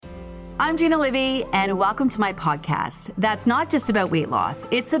I'm Livy, and welcome to my podcast. That's not just about weight loss.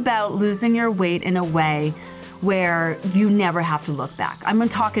 It's about losing your weight in a way where you never have to look back. I'm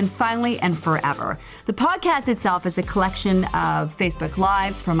talking finally and forever. The podcast itself is a collection of Facebook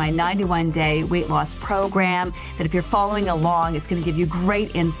Lives from my 91-day weight loss program that if you're following along, it's going to give you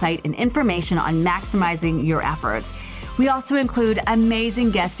great insight and information on maximizing your efforts. We also include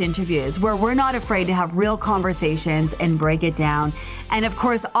amazing guest interviews where we're not afraid to have real conversations and break it down. And of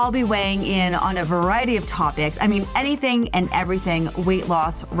course, I'll be weighing in on a variety of topics. I mean, anything and everything weight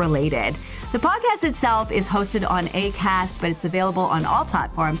loss related. The podcast itself is hosted on Acast, but it's available on all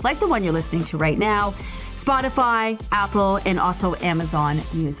platforms like the one you're listening to right now, Spotify, Apple, and also Amazon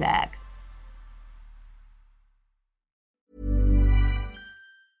Music.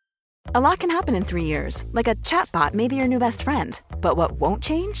 A lot can happen in 3 years, like a chatbot may be your new best friend. But what won't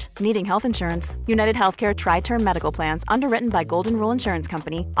change? Needing health insurance. United Healthcare Tri-Term Medical Plans, underwritten by Golden Rule Insurance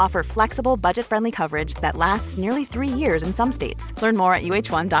Company, offer flexible, budget-friendly coverage that lasts nearly 3 years in some states. Learn more at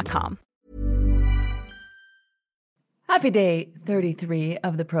uh1.com. Happy day 33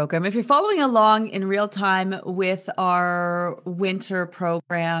 of the program. If you're following along in real time with our winter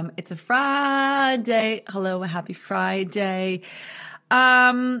program, it's a Friday. Hello, happy Friday.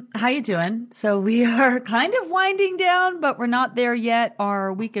 How you doing? So we are kind of winding down, but we're not there yet.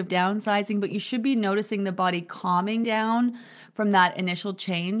 Our week of downsizing, but you should be noticing the body calming down from that initial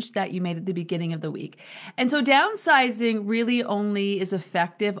change that you made at the beginning of the week. And so downsizing really only is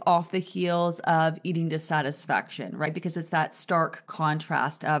effective off the heels of eating dissatisfaction, right? Because it's that stark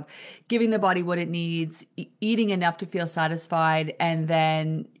contrast of giving the body what it needs, eating enough to feel satisfied, and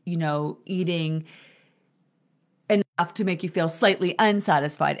then, eating enough to make you feel slightly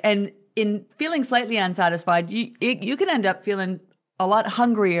unsatisfied. And in feeling slightly unsatisfied, you can end up feeling a lot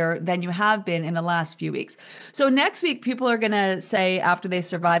hungrier than you have been in the last few weeks. So next week, people are going to say after they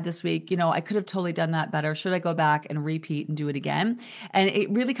survive this week, I could have totally done that better. Should I go back and repeat and do it again? And it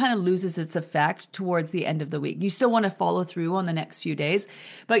really kind of loses its effect towards the end of the week. You still want to follow through on the next few days,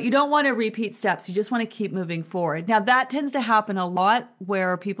 but you don't want to repeat steps. You just want to keep moving forward. Now, that tends to happen a lot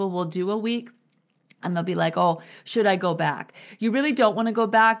where people will do a week and they'll be like, oh, should I go back? You really don't want to go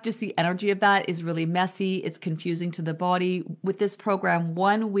back. Just the energy of that is really messy. It's confusing to the body. With this program,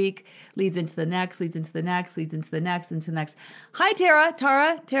 1 week leads into the next, leads into the next, leads into the next, into the next. Hi,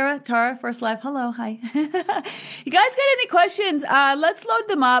 Tara, first live. Hello, hi. You guys got any questions? Let's load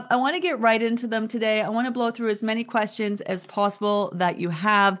them up. I want to get right into them today. I want to blow through as many questions as possible that you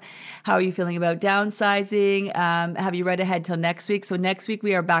have. How are you feeling about downsizing? Have you read ahead till next week? So next week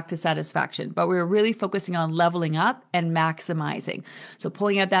we are back to satisfaction, but we're really focusing on leveling up and maximizing. So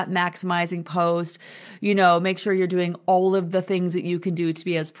pulling out that maximizing post, make sure you're doing all of the things that you can do to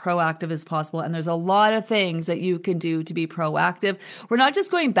be as proactive as possible. And there's a lot of things that you can do to be proactive. We're not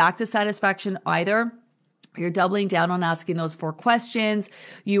just going back to satisfaction either. You're doubling down on asking those 4 questions.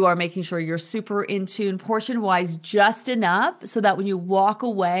 You are making sure you're super in tune portion-wise just enough so that when you walk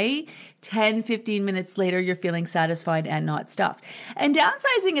away, 10, 15 minutes later, you're feeling satisfied and not stuffed. And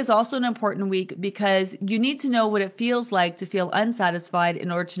downsizing is also an important week because you need to know what it feels like to feel unsatisfied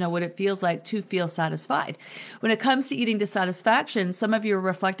in order to know what it feels like to feel satisfied. When it comes to eating dissatisfaction, some of you are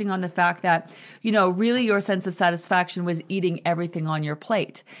reflecting on the fact that, really your sense of satisfaction was eating everything on your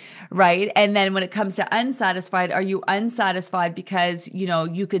plate, right? And then when it comes to unsatisfied, are you unsatisfied because,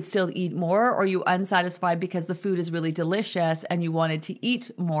 you could still eat more, or are you unsatisfied because the food is really delicious and you wanted to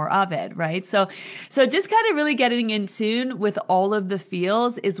eat more of it? Right? So just kind of really getting in tune with all of the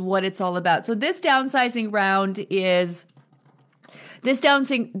feels is what it's all about. So this downsizing round is This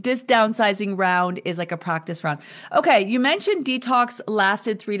downsizing round is like a practice round. Okay, you mentioned detox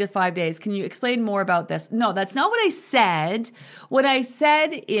lasted 3 to 5 days. Can you explain more about this? No, that's not what I said. What I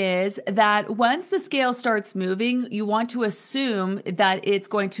said is that once the scale starts moving, you want to assume that it's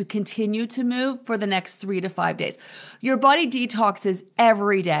going to continue to move for the next 3 to 5 days. Your body detoxes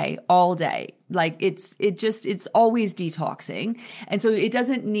every day, all day. Like it's always detoxing. And so it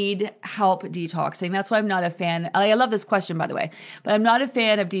doesn't need help detoxing. That's why I'm not a fan. I love this question, by the way, but I'm not a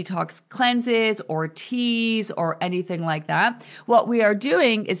fan of detox cleanses or teas or anything like that. What we are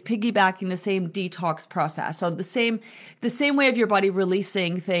doing is piggybacking the same detox process. So the same way of your body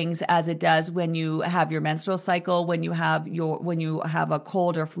releasing things as it does when you have your menstrual cycle, when you have a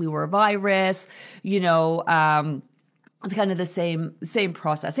cold or flu or virus, it's kind of the same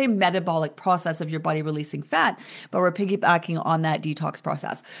process, same metabolic process of your body releasing fat, but we're piggybacking on that detox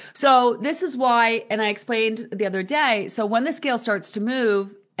process. So this is why, and I explained the other day, so when the scale starts to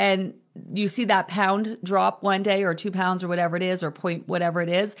move and you see that pound drop one day or 2 pounds or whatever it is, or point whatever it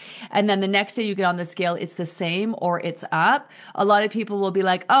is. And then the next day you get on the scale, it's the same or it's up. A lot of people will be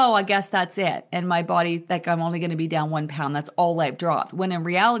like, oh, I guess that's it. And my body, like, I'm only going to be down 1 pound. That's all I've dropped. When in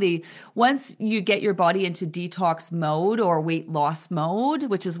reality, once you get your body into detox mode or weight loss mode,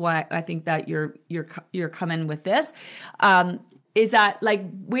 which is why I think that you're coming with this, is that like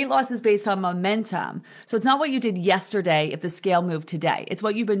weight loss is based on momentum. So it's not what you did yesterday if the scale moved today. It's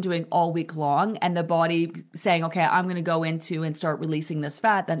what you've been doing all week long, and the body saying, okay, I'm going to go into and start releasing this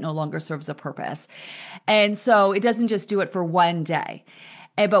fat that no longer serves a purpose. And so it doesn't just do it for one day.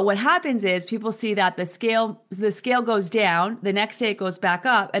 But what happens is people see that the scale goes down, the next day it goes back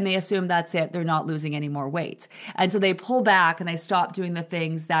up, and they assume that's it. They're not losing any more weight. And so they pull back and they stop doing the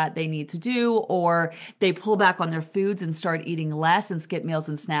things that they need to do, or they pull back on their foods and start eating less and skip meals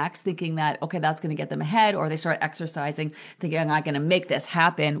and snacks, thinking that, okay, that's going to get them ahead, or they start exercising, thinking I'm not going to make this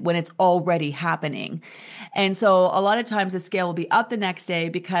happen when it's already happening. And so a lot of times the scale will be up the next day,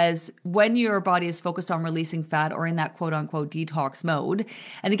 because when your body is focused on releasing fat or in that quote unquote detox mode,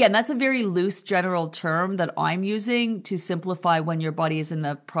 and again, that's a very loose general term that I'm using to simplify when your body is in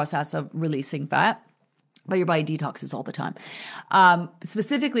the process of releasing fat, but your body detoxes all the time.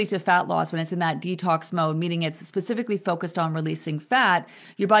 Specifically to fat loss, when it's in that detox mode, meaning it's specifically focused on releasing fat,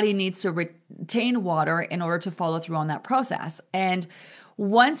 your body needs to retain water in order to follow through on that process. And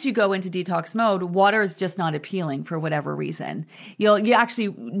once you go into detox mode, water is just not appealing for whatever reason. You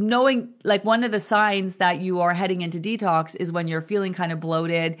actually knowing, like, one of the signs that you are heading into detox is when you're feeling kind of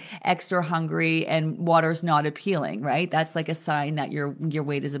bloated, extra hungry, and water's not appealing, right? That's like a sign that your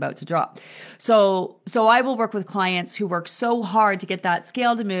weight is about to drop. So I will work with clients who work so hard to get that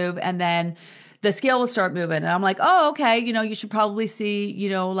scale to move, and then the scale will start moving. And I'm like, oh, okay, you should probably see,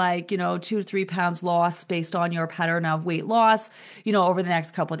 2 to 3 pounds loss based on your pattern of weight loss, over the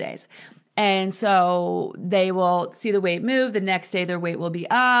next couple of days. And so they will see the weight move. The next day, their weight will be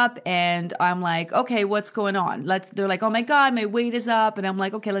up. And I'm like, okay, what's going on? They're like, oh my God, my weight is up. And I'm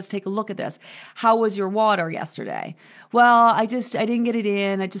like, okay, let's take a look at this. How was your water yesterday? Well, I didn't get it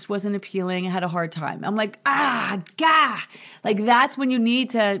in. It just wasn't appealing. I had a hard time. I'm like, like that's when you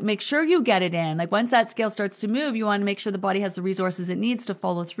need to make sure you get it in. Like once that scale starts to move, you want to make sure the body has the resources it needs to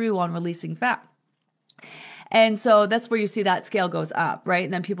follow through on releasing fat. And so that's where you see that scale goes up, right?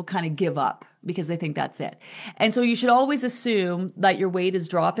 And then people kind of give up because they think that's it. And so you should always assume that your weight is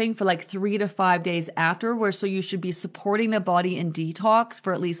dropping for like 3 to 5 days afterwards. So you should be supporting the body in detox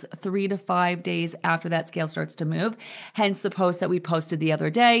for at least 3 to 5 days after that scale starts to move. Hence the post that we posted the other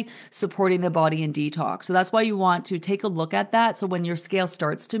day, supporting the body in detox. So that's why you want to take a look at that. So when your scale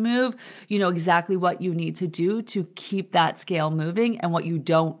starts to move, you know exactly what you need to do to keep that scale moving and what you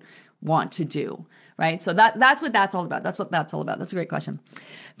don't want to do. Right? So that's what that's all about. That's what that's all about. That's a great question.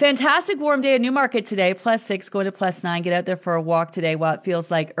 Fantastic warm day in Newmarket today. +6 going to +9. Get out there for a walk today while it feels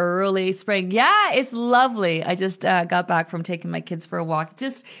like early spring. Yeah, it's lovely. I just got back from taking my kids for a walk.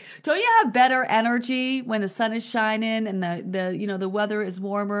 Just don't you have better energy when the sun is shining and the weather is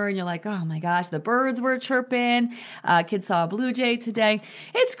warmer and you're like, oh my gosh, the birds were chirping. Kids saw a blue jay today.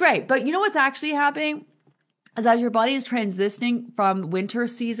 It's great. But you know what's actually happening? As your body is transitioning from winter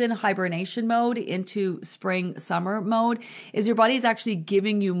season hibernation mode into spring summer mode, is your body is actually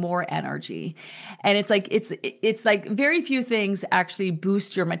giving you more energy. And it's like very few things actually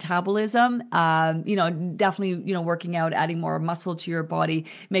boost your metabolism. Definitely, working out, adding more muscle to your body,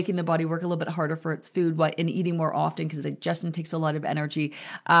 making the body work a little bit harder for its food, and eating more often because digestion takes a lot of energy.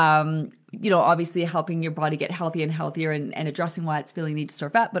 Obviously helping your body get healthy and healthier and addressing why it's feeling the need to store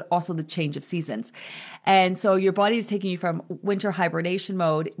fat, but also the change of seasons. And so your body is taking you from winter hibernation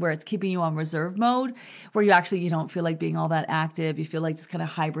mode, where it's keeping you on reserve mode, where you don't feel like being all that active. You feel like just kind of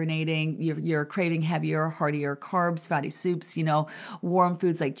hibernating. You're craving heavier, heartier carbs, fatty soups, warm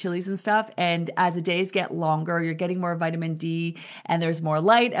foods like chilies and stuff. And as the days get longer, you're getting more vitamin D and there's more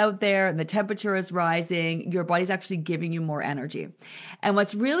light out there and the temperature is rising. Your body's actually giving you more energy. And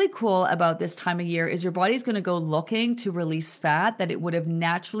what's really cool about this time of year is your body's going to go looking to release fat that it would have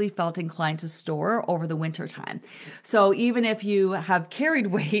naturally felt inclined to store over the winter time. So even if you have carried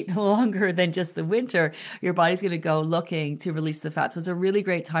weight longer than just the winter, your body's going to go looking to release the fat. So it's a really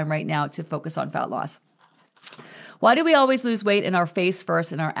great time right now to focus on fat loss. Why do we always lose weight in our face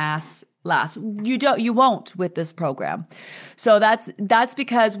first and our ass last. You won't with this program. So that's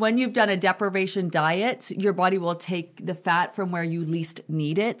because when you've done a deprivation diet, your body will take the fat from where you least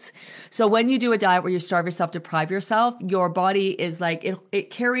need it. So when you do a diet where you starve yourself, deprive yourself, your body is like, it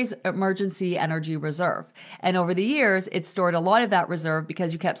carries emergency energy reserve. And over the years, it stored a lot of that reserve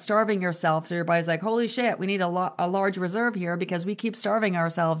because you kept starving yourself. So your body's like, holy shit, we need a large reserve here because we keep starving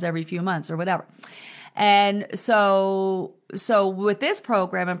ourselves every few months or whatever. And so with this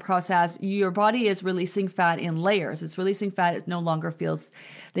program and process, your body is releasing fat in layers. It's releasing fat. It no longer feels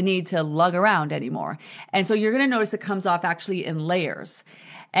the need to lug around anymore. And so you're going to notice it comes off actually in layers.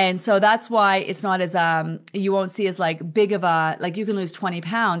 And so that's why it's not as, you won't see as like big of a, like you can lose 20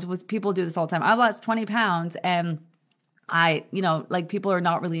 pounds. People do this all the time. I've lost 20 pounds and like people are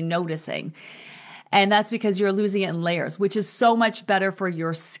not really noticing. And that's because you're losing it in layers, which is so much better for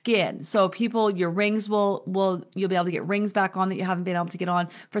your skin. So your rings you'll be able to get rings back on that you haven't been able to get on.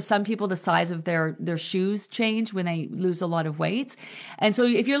 For some people, the size of their shoes change when they lose a lot of weight. And so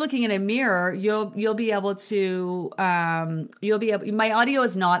if you're looking in a mirror, you'll be able to, my audio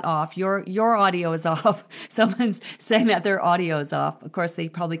is not off. Your audio is off. Someone's saying that their audio is off. Of course, they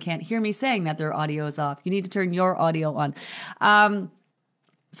probably can't hear me saying that their audio is off. You need to turn your audio on.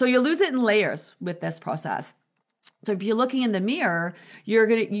 So you lose it in layers with this process. So if you're looking in the mirror,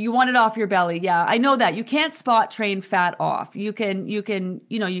 you want it off your belly. Yeah, I know that. You can't spot train fat off. You could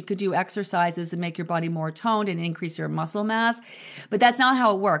do exercises and make your body more toned and increase your muscle mass, but that's not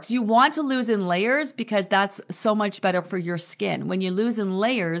how it works. You want to lose in layers because that's so much better for your skin. When you lose in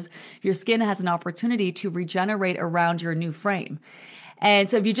layers, your skin has an opportunity to regenerate around your new frame. And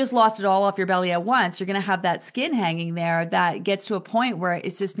so if you just lost it all off your belly at once, you're going to have that skin hanging there that gets to a point where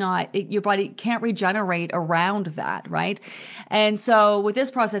it's just your body can't regenerate around that, right? And so with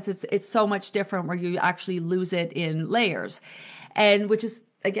this process, it's so much different where you actually lose it in layers, and which is,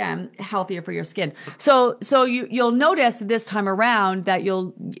 again, healthier for your skin. So you'll notice this time around that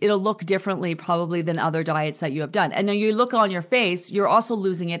it'll look differently probably than other diets that you have done. And then you look on your face, you're also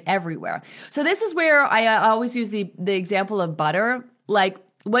losing it everywhere. So this is where I always use the example of butter. Like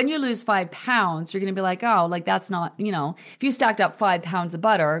when you lose 5 pounds, you're going to be like, oh, like that's not, if you stacked up 5 pounds of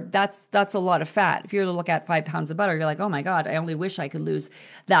butter, that's a lot of fat. If you were to look at 5 pounds of butter, you're like, oh my God, I only wish I could lose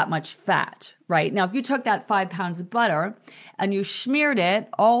that much fat, right? Now, if you took that 5 pounds of butter and you smeared it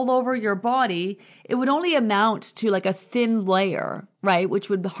all over your body, it would only amount to like a thin layer, right? Which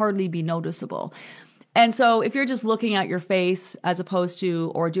would hardly be noticeable. And so if you're just looking at your face as opposed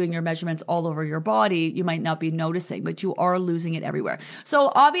to, or doing your measurements all over your body, you might not be noticing, but you are losing it everywhere.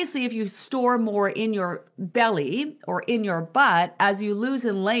 So obviously if you store more in your belly or in your butt, as you lose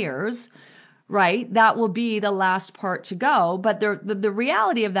in layers, right, that will be the last part to go. But the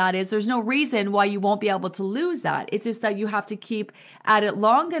reality of that is there's no reason why you won't be able to lose that. It's just that you have to keep at it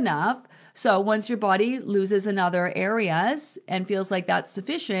long enough. So once your body loses in other areas and feels like that's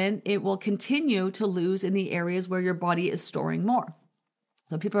sufficient, it will continue to lose in the areas where your body is storing more.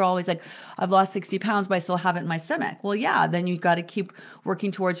 So people are always like, I've lost 60 pounds, but I still have it in my stomach. Well, yeah, then you've got to keep working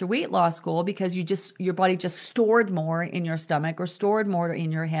towards your weight loss goal because your body just stored more in your stomach or stored more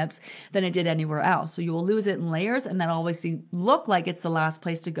in your hips than it did anywhere else. So you will lose it in layers, and that always look like it's the last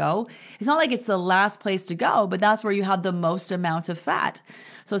place to go. It's not like it's the last place to go, but that's where you have the most amount of fat.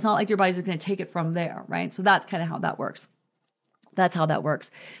 So it's not like your body's going to take it from there, right? So that's kind of how that works. That's how that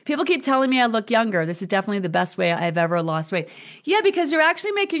works. People keep telling me I look younger. This is definitely the best way I've ever lost weight. Yeah, because you're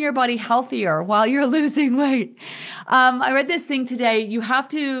actually making your body healthier while you're losing weight. I read this thing today. You have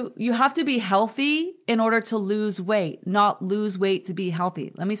to be healthy in order to lose weight, not lose weight to be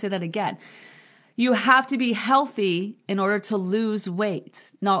healthy. Let me say that again. You have to be healthy in order to lose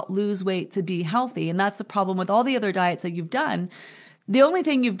weight, not lose weight to be healthy. And that's the problem with all the other diets that you've done. The only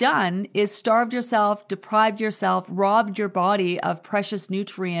thing you've done is starved yourself, deprived yourself, robbed your body of precious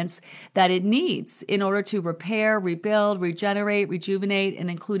nutrients that it needs in order to repair, rebuild, regenerate, rejuvenate, and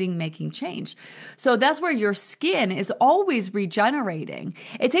including making change. So that's where your skin is always regenerating.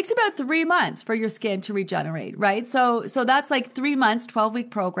 It takes about 3 months for your skin to regenerate, right? So that's like 3 months,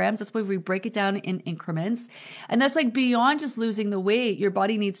 12-week programs. That's why we break it down in increments. And that's like beyond just losing the weight, your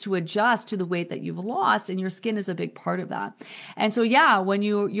body needs to adjust to the weight that you've lost, and your skin is a big part of that. And so, yeah, when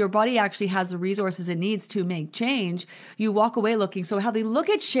your body actually has the resources it needs to make change, you walk away looking so healthy. Look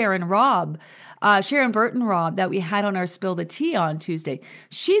at Sharon Burton Robb that we had on our Spill the Tea on Tuesday.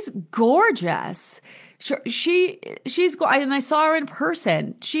 She's gorgeous. She's and I saw her in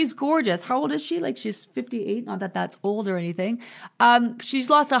person. She's gorgeous. How old is she? Like she's 58. Not that that's old or anything. She's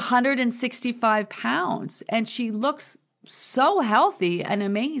lost 165 pounds and she looks so healthy and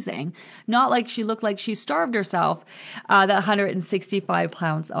amazing. Not like she looked like she starved herself, that 165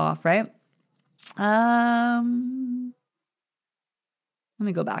 pounds off, right? Let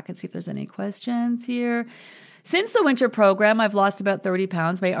me go back and see if there's any questions here. Since the winter program, I've lost about 30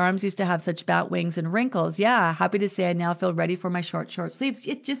 pounds. My arms used to have such bat wings and wrinkles. Yeah, happy to say I now feel ready for my short sleeves.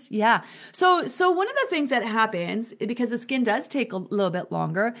 It just, yeah. So one of the things that happens, because the skin does take a little bit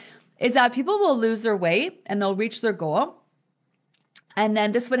longer, is that people will lose their weight and they'll reach their goal. And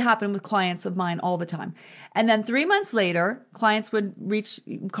then this would happen with clients of mine all the time. And then 3 months later, clients would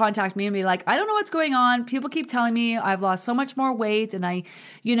contact me and be like, I don't know what's going on. People keep telling me I've lost so much more weight, and I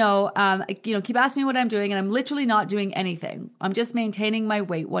keep asking me what I'm doing, and I'm literally not doing anything. I'm just maintaining my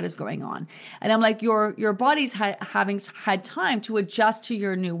weight. What is going on? And I'm like, your body's having had time to adjust to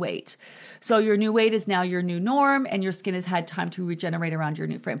your new weight. So your new weight is now your new norm, and your skin has had time to regenerate around your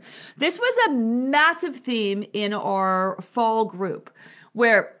new frame. This was a massive theme in our fall group,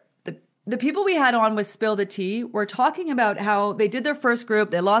 where the people we had on with Spill the Tea were talking about how they did their first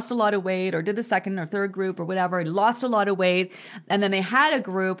group, they lost a lot of weight, or did the second or third group or whatever, lost a lot of weight. And then they had a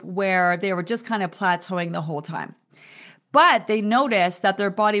group where they were just kind of plateauing the whole time. But they noticed that their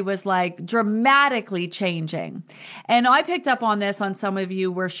body was like dramatically changing. And I picked up on this on some of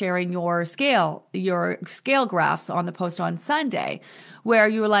you were sharing your scale graphs on the post on Sunday, where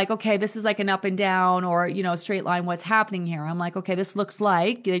you were like, okay, this is like an up and down or, straight line. What's happening here? I'm like, okay, this looks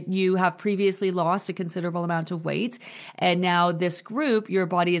like you have previously lost a considerable amount of weight. And now this group, your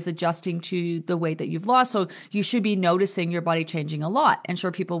body is adjusting to the weight that you've lost. So you should be noticing your body changing a lot. And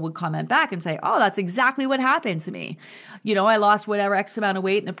sure, people would comment back and say, oh, that's exactly what happened to me. I lost whatever X amount of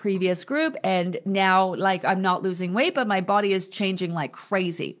weight in the previous group, and now like I'm not losing weight, but my body is changing like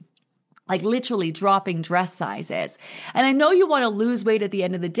crazy. Like literally dropping dress sizes. And I know you want to lose weight at the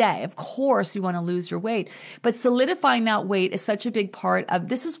end of the day. Of course you want to lose your weight, but solidifying that weight is such a big part of,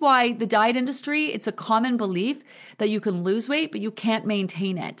 this is why the diet industry, it's a common belief that you can lose weight, but you can't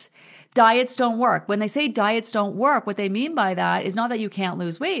maintain it. Diets don't work. When they say diets don't work, what they mean by that is not that you can't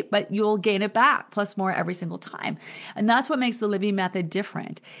lose weight, but you'll gain it back plus more every single time. And that's what makes the Livy method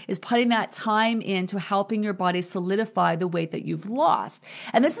different, is putting that time into helping your body solidify the weight that you've lost.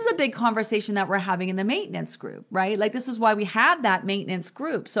 And this is a big conversation that we're having in the maintenance group, right? Like this is why we have that maintenance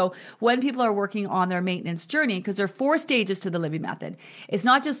group. So when people are working on their maintenance journey, because there are 4 stages to the Livy method, it's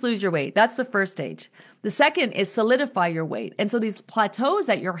not just lose your weight. That's the first stage. The second is solidify your weight. And so these plateaus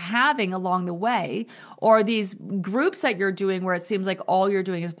that you're having along the way, or these groups that you're doing where it seems like all you're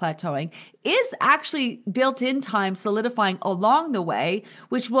doing is plateauing, is actually built-in time solidifying along the way,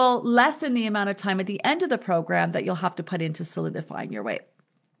 which will lessen the amount of time at the end of the program that you'll have to put into solidifying your weight.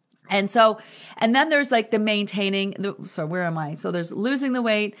 And then there's like the maintaining, so where am I? So there's losing the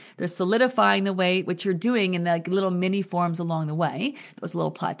weight, there's solidifying the weight, which you're doing in the little mini forms along the way, those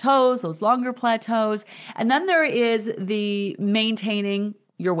little plateaus, those longer plateaus. And then there is the maintaining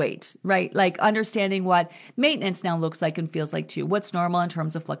your weight, right? Like understanding what maintenance now looks like and feels like too. What's normal in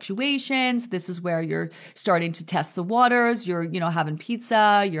terms of fluctuations. This is where you're starting to test the waters. You're, having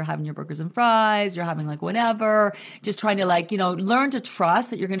pizza, you're having your burgers and fries, you're having like whatever, just trying to learn to trust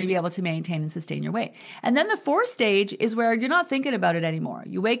that you're going to be able to maintain and sustain your weight. And then the 4th stage is where you're not thinking about it anymore.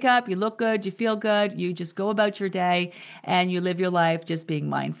 You wake up, you look good, you feel good, you just go about your day and you live your life just being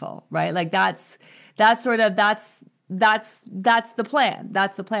mindful, right? Like that's the plan.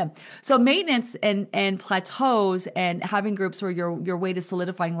 That's the plan. So maintenance and plateaus and having groups where your weight is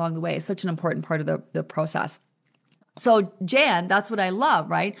solidifying along the way is such an important part of the process. So Jan, that's what I love,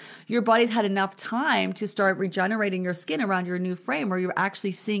 right? Your body's had enough time to start regenerating your skin around your new frame where you're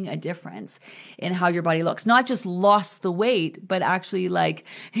actually seeing a difference in how your body looks. Not just lost the weight, but actually like,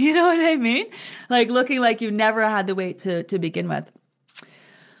 you know what I mean? Like looking like you never had the weight to begin with.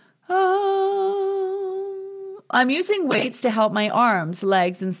 I'm using weights to help my arms,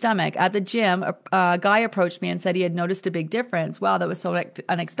 legs, and stomach. At the gym, a guy approached me and said he had noticed a big difference. Wow, that was so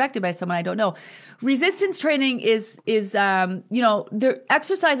unexpected by someone I don't know. Resistance training is the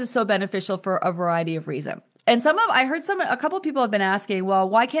exercise is so beneficial for a variety of reasons. And I heard a couple of people have been asking, well,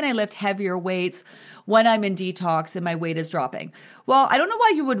 why can't I lift heavier weights when I'm in detox and my weight is dropping? Well, I don't know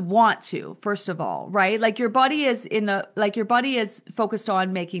why you would want to, first of all, right? Like your body is focused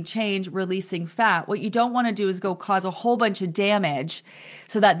on making change, releasing fat. What you don't want to do is go cause a whole bunch of damage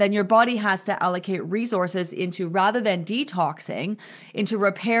so that then your body has to allocate resources into, rather than detoxing, into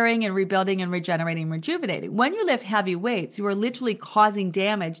repairing and rebuilding and regenerating and rejuvenating. When you lift heavy weights, you are literally causing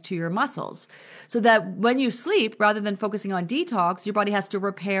damage to your muscles so that when you sleep, rather than focusing on detox, your body has to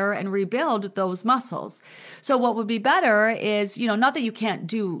repair and rebuild those muscles. So what would be better is, not that you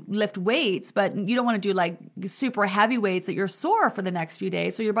can't lift weights, but you don't want to do like super heavy weights that you're sore for the next few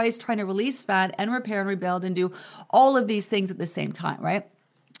days. So your body's trying to release fat and repair and rebuild and do all of these things at the same time, right?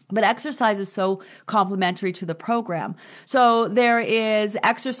 But exercise is so complementary to the program. So there is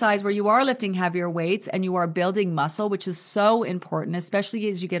exercise where you are lifting heavier weights and you are building muscle, which is so important, especially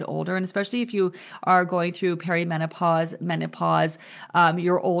as you get older, and especially if you are going through perimenopause, menopause,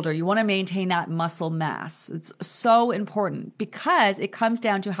 you're older. You want to maintain that muscle mass. It's so important because it comes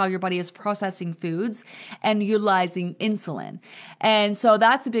down to how your body is processing foods and utilizing insulin. And so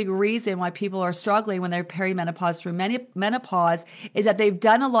that's a big reason why people are struggling when they're perimenopause through menopause, is that they've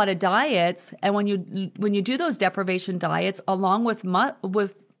done a lot of diets, and when you do those deprivation diets along with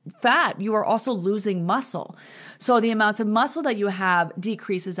fat, you are also losing muscle. So the amount of muscle that you have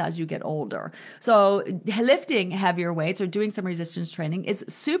decreases as you get older. So lifting heavier weights or doing some resistance training is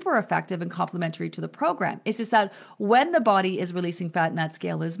super effective and complementary to the program. It's just that when the body is releasing fat and that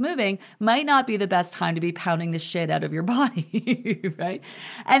scale is moving, might not be the best time to be pounding the shit out of your body, right?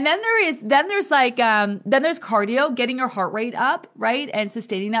 And then there's cardio, getting your heart rate up, right? And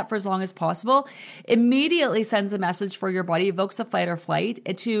sustaining that for as long as possible immediately sends a message for your body, evokes the fight or flight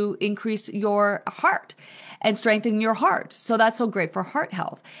to increase your heart and strengthen your heart. So that's so great for heart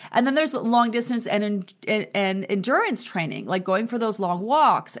health. And then there's long distance and endurance training, like going for those long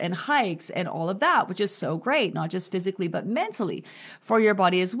walks and hikes and all of that, which is so great, not just physically, but mentally for your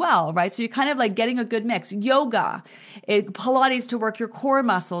body as well, right? So you're kind of like getting a good mix. Yoga, Pilates to work your core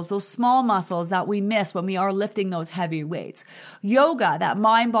muscles, those small muscles that we miss when we are lifting those heavy weights. Yoga, that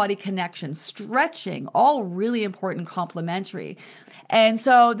mind-body connection, stretching, all really important, complementary. And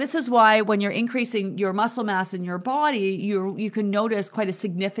so this is why when you're increasing your muscle mass in your body, you can notice quite a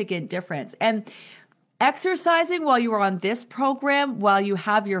significant difference. And exercising while you are on this program, while you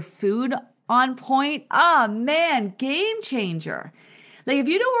have your food on point, man, game changer. Like if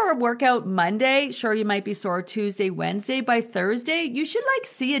you do a workout Monday, sure, you might be sore Tuesday, Wednesday. By Thursday, you should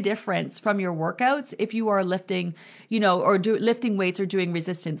see a difference from your workouts if you are lifting, or lifting weights or doing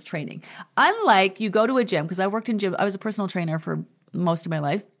resistance training. Unlike you go to a gym, because I worked in gym, I was a personal trainer for most of my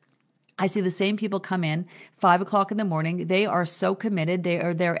life. I see the same people come in 5 o'clock in the morning. They are so committed. They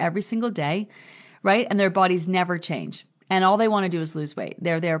are there every single day, right? And their bodies never change. And all they want to do is lose weight.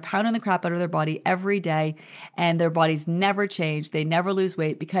 They're there pounding the crap out of their body every day, and their bodies never change. They never lose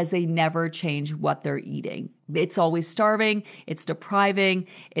weight because they never change what they're eating. It's always starving. It's depriving.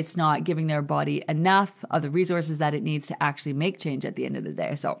 It's not giving their body enough of the resources that it needs to actually make change at the end of the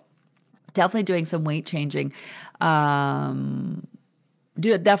day. So definitely doing some weight changing.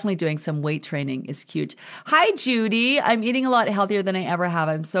 Definitely doing some weight training is huge. Hi, Judy. I'm eating a lot healthier than I ever have.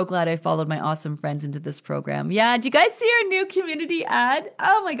 I'm so glad I followed my awesome friends into this program. Yeah. Did you guys see our new community ad?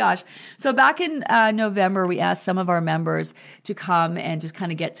 Oh my gosh. So back in November, we asked some of our members to come and just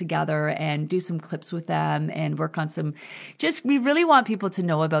kind of get together and do some clips with them and work on we really want people to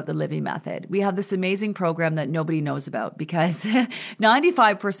know about the Livy method. We have this amazing program that nobody knows about because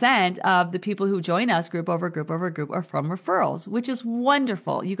 95% of the people who join us group over group are from referrals, which is wonderful.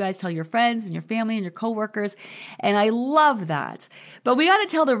 You guys tell your friends and your family and your coworkers, and I love that. But we got to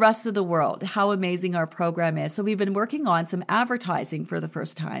tell the rest of the world how amazing our program is. So we've been working on some advertising for the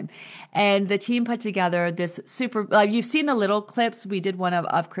first time, and the team put together this super. You've seen the little clips. We did one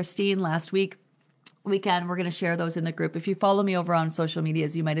of Christine last weekend. We're going to share those in the group. If you follow me over on social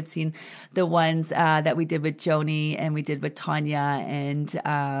medias, you might have seen the ones that we did with Joni and we did with Tanya, and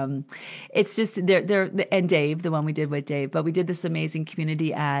it's just they're and Dave, the one we did with Dave. But we did this amazing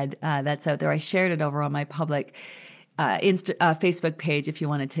community ad that's out there. I shared it over on my public Facebook page if you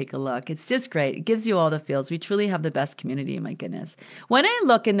want to take a look. It's just great. It gives you all the feels. We truly have the best community. My goodness. When I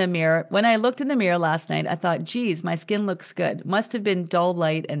looked in the mirror last night, I thought, geez, my skin looks good. Must have been dull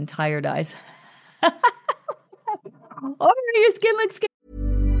light and tired eyes. Oh, your skin looks good.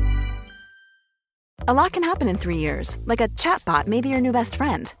 A lot can happen in 3 years, like a chatbot may be your new best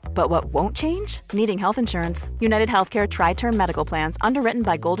friend. But what won't change? Needing health insurance. United Healthcare Tri-Term Medical Plans, underwritten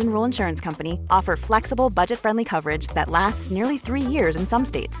by Golden Rule Insurance Company, offer flexible, budget-friendly coverage that lasts nearly 3 years in some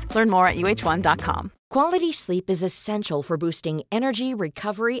states. Learn more at uh1.com. Quality sleep is essential for boosting energy,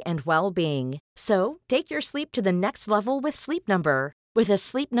 recovery, and well-being. So, take your sleep to the next level with Sleep Number. With a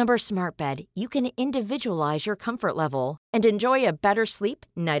Sleep Number smart bed, you can individualize your comfort level and enjoy a better sleep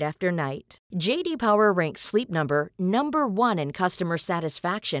night after night. J.D. Power ranks Sleep Number number 1 in customer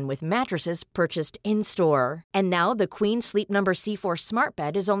satisfaction with mattresses purchased in-store. And now the Queen Sleep Number C4 smart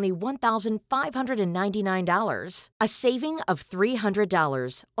bed is only $1,599, a saving of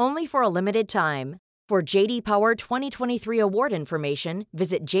 $300, only for a limited time. For JD Power 2023 award information,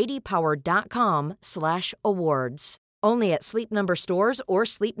 visit jdpower.com/awards. Only at Sleep Number stores or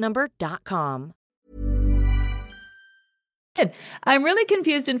sleepnumber.com. I'm really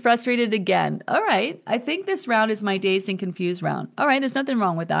confused and frustrated again. All right. I think this round is my dazed and confused round. All right. There's nothing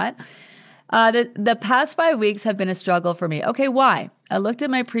wrong with that. The past 5 weeks have been a struggle for me. Okay, why? I looked at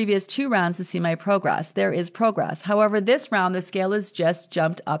my previous 2 rounds to see my progress. There is progress. However, this round, the scale has just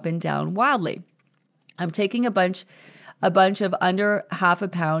jumped up and down wildly. I'm taking a bunch of under half a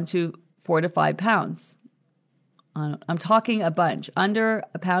pound to 4 to 5 pounds. I'm talking a bunch, under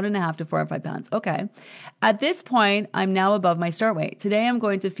a pound and a half to 4 or 5 pounds. Okay. At this point, I'm now above my start weight. Today, I'm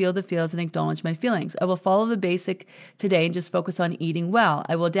going to feel the feels and acknowledge my feelings. I will follow the basic today and just focus on eating well.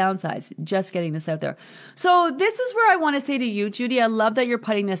 I will downsize, just getting this out there. So this is where I want to say to you, Judy, I love that you're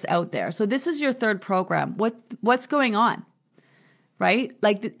putting this out there. So this is your 3rd program. What's going on? Right?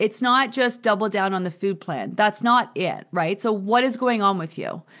 Like it's not just double down on the food plan. That's not it, right? So what is going on with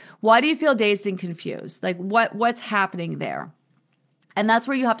you? Why do you feel dazed and confused? Like what's happening there? And that's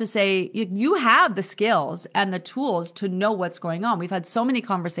where you have to say, you have the skills and the tools to know what's going on. We've had so many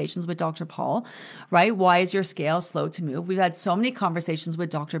conversations with Dr. Paul, right? Why is your scale slow to move? We've had so many conversations with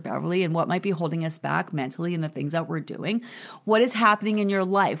Dr. Beverly and what might be holding us back mentally and the things that we're doing. What is happening in your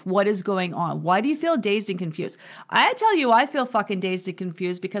life? What is going on? Why do you feel dazed and confused? I tell you, I feel fucking dazed and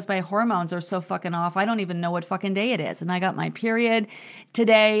confused because my hormones are so fucking off. I don't even know what fucking day it is. And I got my period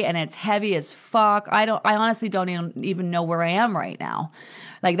today and it's heavy as fuck. I honestly don't even know where I am right now.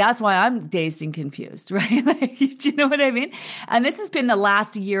 Like, that's why I'm dazed and confused, right? Like, do you know what I mean? And this has been the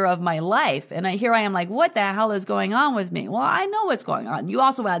last year of my life. And here I am like, what the hell is going on with me? Well, I know what's going on. You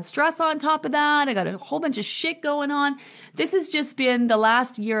also add stress on top of that. I got a whole bunch of shit going on. This has just been the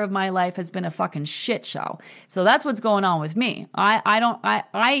last year of my life has been a fucking shit show. So that's what's going on with me.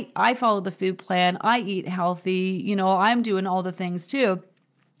 I follow the food plan. I eat healthy. You know, I'm doing all the things too.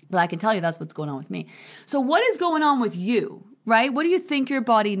 But I can tell you that's what's going on with me. So what is going on with you? Right? What do you think your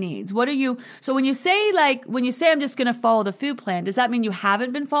body needs? So when you say I'm just going to follow the food plan, does that mean you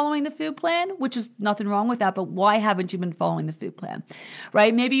haven't been following the food plan? Which is nothing wrong with that, but why haven't you been following the food plan?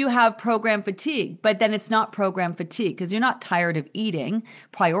 Right? Maybe you have program fatigue, but then it's not program fatigue because you're not tired of eating,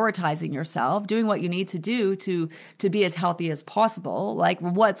 prioritizing yourself, doing what you need to do to be as healthy as possible. Like,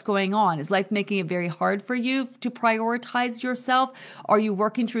 what's going on? Is life making it very hard for you to prioritize yourself? Are you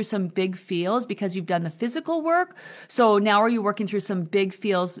working through some big feels because you've done the physical work? So now are you working through some big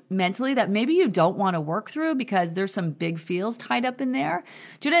feels mentally that maybe you don't want to work through because there's some big feels tied up in there?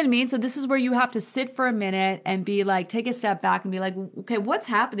 Do you know what I mean? So this is where you have to sit for a minute and be like, take a step back and be like, okay, what's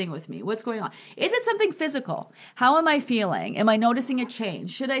happening with me? What's going on? Is it something physical? How am I feeling? Am I noticing a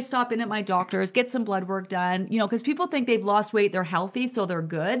change? Should I stop in at my doctor's, get some blood work done? You know, because people think they've lost weight, they're healthy, so they're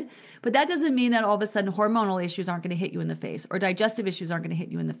good. But that doesn't mean that all of a sudden hormonal issues aren't going to hit you in the face, or digestive issues aren't going to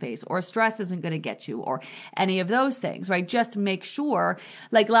hit you in the face, or stress isn't going to get you, or any of those things, right? Just make sure.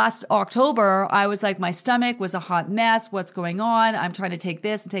 Like last October, I was like, my stomach was a hot mess. What's going on? I'm trying to take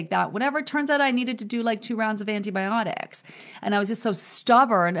this and take that. Whatever. It turns out I needed to do like 2 rounds of antibiotics. And I was just so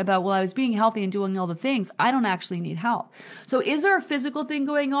stubborn about, well, I was being healthy and doing all the things. I don't actually need help. So is there a physical thing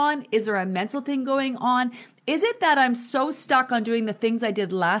going on? Is there a mental thing going on? Is it that I'm so stuck on doing the things I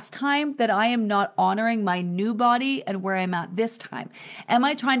did last time that I am not honoring my new body and where I'm at this time? Am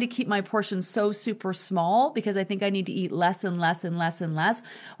I trying to keep my portions so super small because I think I need to eat less and less and less and less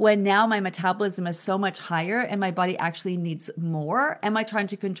when now my metabolism is so much higher and my body actually needs more? Am I trying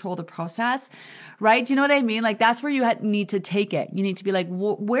to control the process? Right? Do you know what I mean? Like, that's where you need to take it. You need to be like,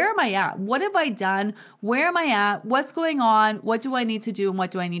 where am I at? What have I done? Where am I at? What's going on? What do I need to do? And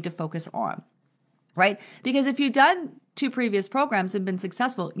what do I need to focus on? Right? Because if you've done 2 previous programs and been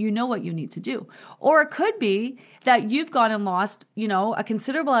successful, you know what you need to do. Or it could be that you've gone and lost, a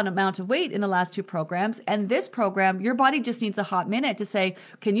considerable amount of weight in the last 2 programs. And this program, your body just needs a hot minute to say,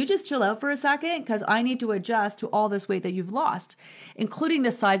 can you just chill out for a second? Because I need to adjust to all this weight that you've lost, including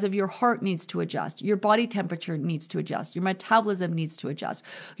the size of your heart needs to adjust. Your body temperature needs to adjust. Your metabolism needs to adjust.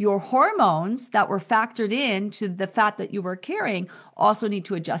 Your hormones that were factored into the fat that you were carrying also need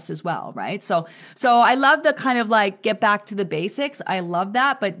to adjust as well, right? So I love the kind of like get back to the basics. I love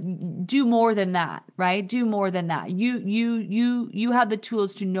that, but do more than that, right? Do more than that. You have the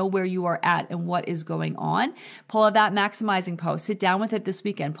tools to know where you are at and what is going on. Pull out that maximizing post. Sit down with it this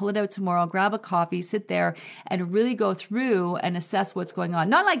weekend. Pull it out tomorrow. Grab a coffee. Sit there and really go through and assess what's going on.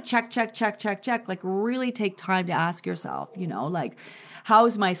 Not like check. Like really take time to ask yourself,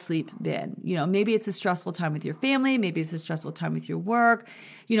 how's my sleep been? Maybe it's a stressful time with your family. Maybe it's a stressful time with your work. work.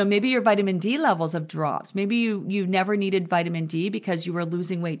 Maybe your vitamin D levels have dropped. Maybe you've never needed vitamin D because you were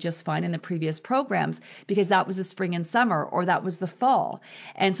losing weight just fine in the previous programs because that was the spring and summer, or that was the fall.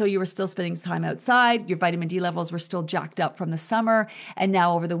 And so you were still spending time outside. Your vitamin D levels were still jacked up from the summer. And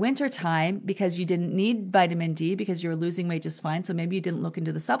now over the winter time, because you didn't need vitamin D because you were losing weight just fine, so maybe you didn't look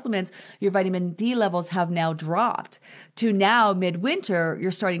into the supplements, your vitamin D levels have now dropped to now midwinter,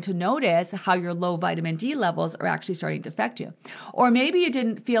 you're starting to notice how your low vitamin D levels are actually starting to affect you. Or maybe you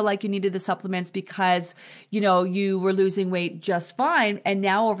didn't feel like you needed the supplements because, you were losing weight just fine. And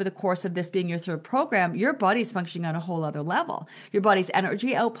now over the course of this being your third program, your body's functioning on a whole other level. Your body's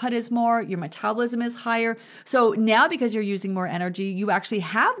energy output is more, your metabolism is higher. So now because you're using more energy, you actually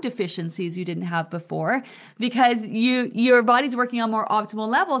have deficiencies you didn't have before because your body's working on more optimal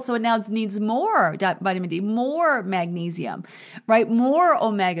levels. So it now needs more vitamin D, more magnesium, right? More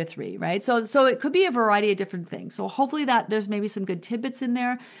omega-3, right? So it could be a variety of different things. So hopefully that there's maybe some good tidbits in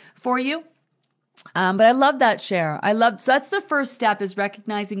there for you. But I love that share. So that's the first step, is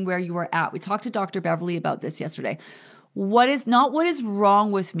recognizing where you are at. We talked to Dr. Beverly about this yesterday. What is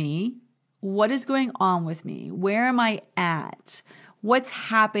wrong with me? What is going on with me? Where am I at? What's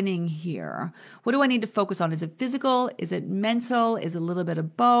happening here? What do I need to focus on? Is it physical? Is it mental? Is it a little bit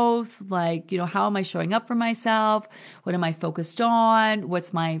of both? How am I showing up for myself? What am I focused on?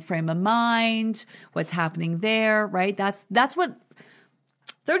 What's my frame of mind? What's happening there, right? That's what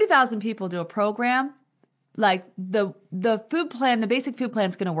 30,000 people do a program. Like the food plan, the basic food plan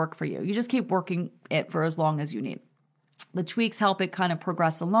is going to work for you. You just keep working it for as long as you need. The tweaks help it kind of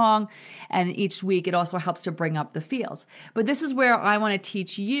progress along, and each week it also helps to bring up the feels. But this is where I want to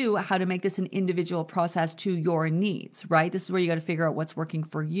teach you how to make this an individual process to your needs, right? This is where you got to figure out what's working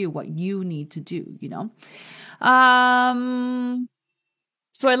for you, what you need to do, So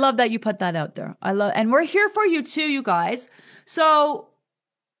I love that you put that out there. And we're here for you too, you guys. So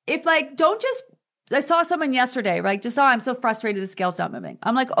if don't just, I saw someone yesterday, right? I'm so frustrated the scale's not moving.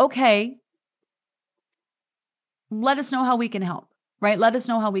 I'm like, okay, let us know how we can help, right? Let us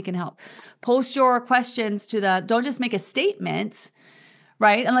know how we can help. Post your questions don't just make a statement,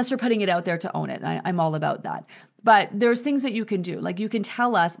 right? Unless you're putting it out there to own it. I'm all about that. But there's things that you can do. Like you can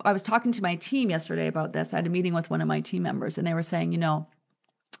tell us, I was talking to my team yesterday about this. I had a meeting with one of my team members and they were saying,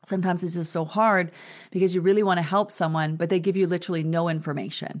 sometimes it's just so hard because you really want to help someone, but they give you literally no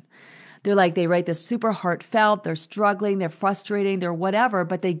information. They're like, they write this super heartfelt, they're struggling, they're frustrating, they're whatever,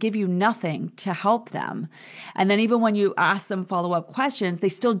 but they give you nothing to help them. And then even when you ask them follow-up questions, they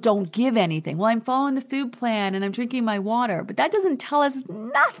still don't give anything. Well, I'm following the food plan and I'm drinking my water, but that doesn't tell us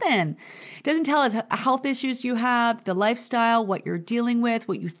nothing. It doesn't tell us health issues you have, the lifestyle, what you're dealing with,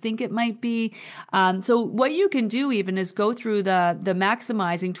 what you think it might be. So what you can do even is go through the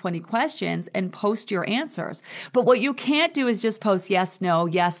maximizing 20 questions and post your answers. But what you can't do is just post yes, no,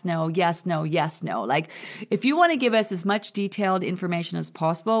 yes, no, yes, no, yes, no. Like if you want to give us as much detailed information as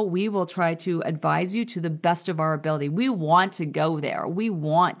possible, we will try to advise you to the best of our ability. We want to go there. We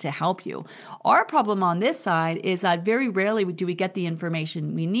want to help you. Our problem on this side is that very rarely do we get the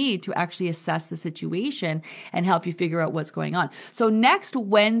information we need to actually assess the situation and help you figure out what's going on. So next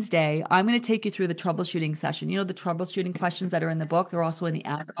Wednesday, I'm going to take you through the troubleshooting session. The troubleshooting questions that are in the book, they're also in the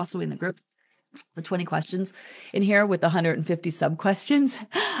app, also in the group. The 20 questions in here with the 150 sub questions.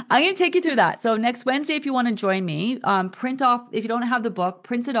 I'm going to take you through that. So next Wednesday, if you want to join me, print off, if you don't have the book,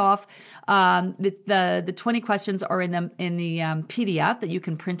 print it off. The 20 questions are in the PDF that you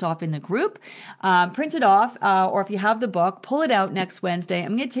can print off in the group. Print it off, or if you have the book, pull it out next Wednesday.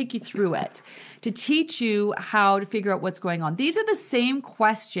 I'm going to take you through it to teach you how to figure out what's going on. These are the same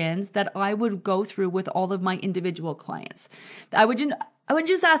questions that I would go through with all of my individual clients. I would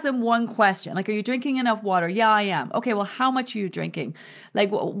just ask them one question. Like, are you drinking enough water? Yeah, I am. Okay, well, how much are you drinking?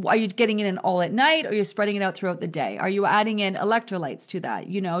 Like, are you getting it in all at night or are you spreading it out throughout the day? Are you adding in electrolytes to that?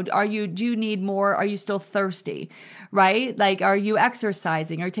 Do you need more? Are you still thirsty? Right? Like, are you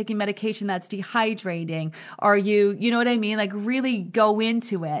exercising? Are you taking medication that's dehydrating? Are you know what I mean? Like, really go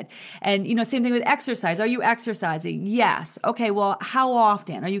into it. And, same thing with exercise. Are you exercising? Yes. Okay, well, how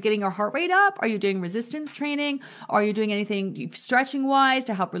often? Are you getting your heart rate up? Are you doing resistance training? Are you doing anything stretching wise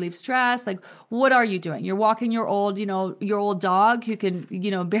to help relieve stress? Like, what are you doing? You're walking your old dog who can,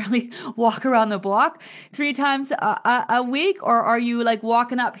 barely walk around the block 3 times a week? Or are you like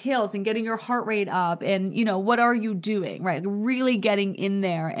walking up hills and getting your heart rate up? And, what are you doing, right? Really getting in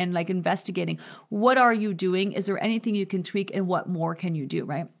there and like investigating. What are you doing? Is there anything you can tweak and what more can you do,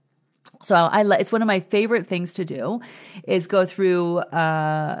 right? So it's one of my favorite things to do is go through,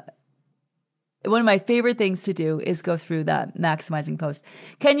 One of my favorite things to do is go through that maximizing post.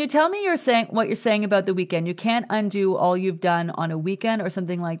 Can you tell me what you're saying about the weekend? You can't undo all you've done on a weekend or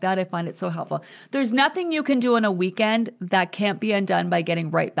something like that. I find it so helpful. There's nothing you can do on a weekend that can't be undone by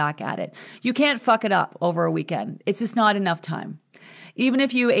getting right back at it. You can't fuck it up over a weekend. It's just not enough time. Even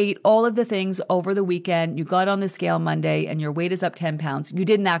if you ate all of the things over the weekend, you got on the scale Monday and your weight is up 10 pounds, you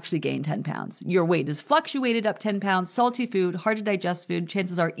didn't actually gain 10 pounds. Your weight is fluctuated up 10 pounds, salty food, hard to digest food.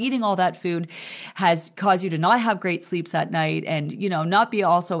 Chances are eating all that food has caused you to not have great sleeps at night and, not be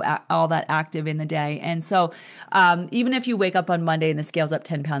also all that active in the day. And so even if you wake up on Monday and the scale's up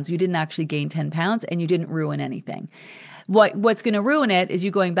 10 pounds, you didn't actually gain 10 pounds and you didn't ruin anything. What's going to ruin it is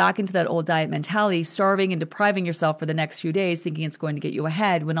you going back into that old diet mentality, starving and depriving yourself for the next few days, thinking it's going to get you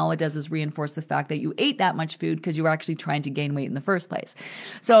ahead when all it does is reinforce the fact that you ate that much food because you were actually trying to gain weight in the first place.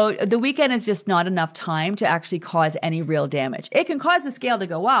 So the weekend is just not enough time to actually cause any real damage. It can cause the scale to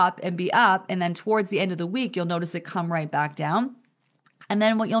go up and be up, and then towards the end of the week, you'll notice it come right back down. And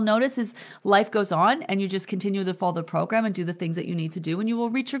then what you'll notice is life goes on and you just continue to follow the program and do the things that you need to do and you will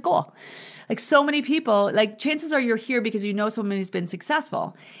reach your goal. Like so many people, chances are you're here because you know someone who's been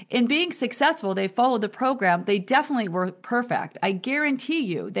successful. In being successful, they followed the program. They definitely were perfect. I guarantee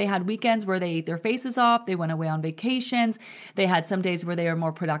you they had weekends where they ate their faces off. They went away on vacations. They had some days where they were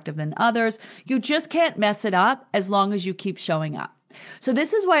more productive than others. You just can't mess it up as long as you keep showing up. So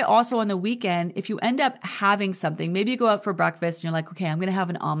this is why also on the weekend, if you end up having something, maybe you go out for breakfast and you're like, okay, I'm going to have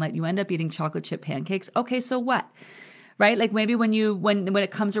an omelet. You end up eating chocolate chip pancakes. Okay, so what? Right? Like maybe when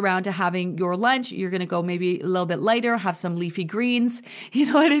it comes around to having your lunch, you're going to go maybe a little bit lighter, have some leafy greens. You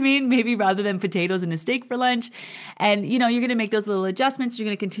know what I mean? Maybe rather than potatoes and a steak for lunch. And, you're going to make those little adjustments. You're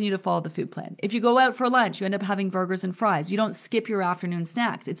going to continue to follow the food plan. If you go out for lunch, you end up having burgers and fries. You don't skip your afternoon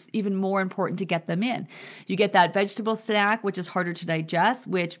snacks. It's even more important to get them in. You get that vegetable snack, which is harder to digest,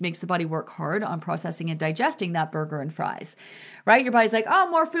 which makes the body work hard on processing and digesting that burger and fries. Right? Your body's like, oh,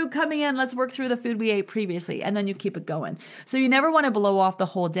 more food coming in. Let's work through the food we ate previously. And then you keep it going. So you never want to blow off the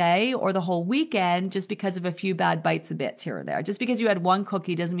whole day or the whole weekend just because of a few bad bites and bits here or there. Just because you had one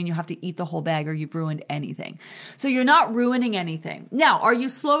cookie doesn't mean you have to eat the whole bag or you've ruined anything. So you're not ruining anything. Now, are you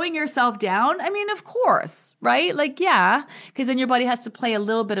slowing yourself down? I mean, of course, right? Yeah, because then your body has to play a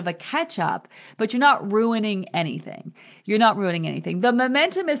little bit of a catch up, but you're not ruining anything. You're not ruining anything. The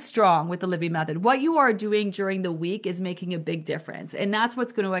momentum is strong with the Livy method. What you are doing during the week is making a big difference. And that's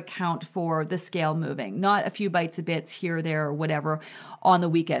what's going to account for the scale moving, not a few bites of bits here or there or whatever on the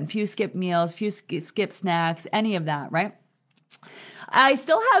weekend. Few skip meals, few skip snacks, any of that, right? I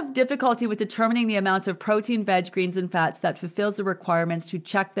still have difficulty with determining the amounts of protein, veg, greens, and fats that fulfills the requirements to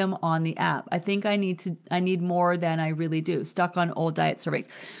check them on the app. I think I need more than I really do. Stuck on old diet surveys.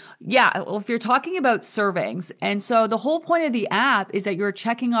 Yeah, well, if you're talking about servings, and so the whole point of the app is that you're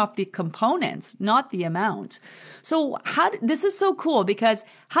checking off the components, not the amount. So this is so cool because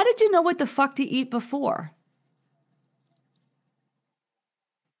how did you know what the fuck to eat before?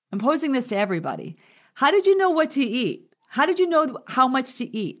 I'm posing this to everybody. How did you know what to eat? How did you know how much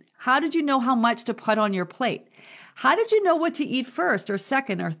to eat? How did you know how much to put on your plate? How did you know what to eat first or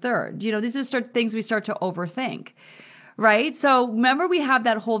second or third? These are things we start to overthink, right? So remember, we have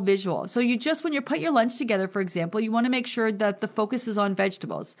that whole visual. So when you put your lunch together, for example, you want to make sure that the focus is on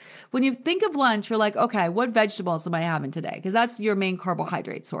vegetables. When you think of lunch, you're like, okay, what vegetables am I having today? Because that's your main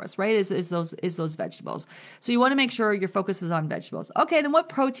carbohydrate source, right? Is those vegetables. So you want to make sure your focus is on vegetables. Okay, then what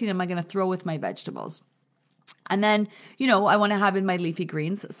protein am I going to throw with my vegetables? And then, I want to have in my leafy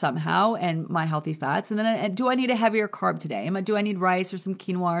greens somehow and my healthy fats. And then do I need a heavier carb today? Do I need rice or some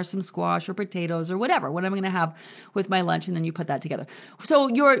quinoa or some squash or potatoes or whatever? What am I going to have with my lunch? And then you put that together. So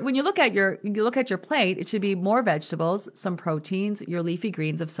when you look at your plate, it should be more vegetables, some proteins, your leafy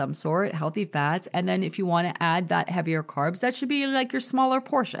greens of some sort, healthy fats. And then if you want to add that heavier carbs, that should be like your smaller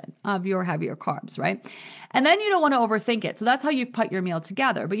portion of your heavier carbs, right? And then you don't want to overthink it. So that's how you've put your meal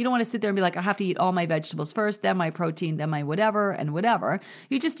together. But you don't want to sit there and be like, I have to eat all my vegetables first, then my protein, then my whatever and whatever.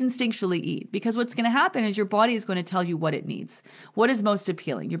 You just instinctually eat, because what's going to happen is your body is going to tell you what it needs, what is most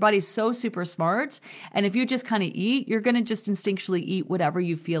appealing. Your body's so super smart. And if you just kind of eat, you're going to just instinctually eat whatever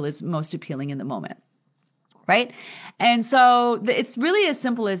you feel is most appealing in the moment. Right? And so it's really as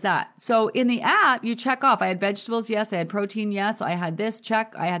simple as that. So in the app, you check off, I had vegetables. Yes. I had protein. Yes. I had this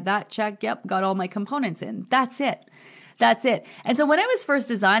check. I had that check. Yep. Got all my components in. That's it. That's it. And so when I was first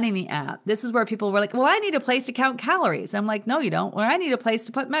designing the app, this is where people were like, well, I need a place to count calories. I'm like, no, you don't. Or I need a place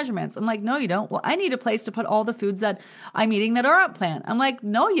to put measurements. I'm like, no, you don't. Well, I need a place to put all the foods that I'm eating that are on plan. I'm like,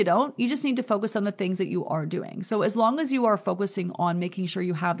 no, you don't. You just need to focus on the things that you are doing. So as long as you are focusing on making sure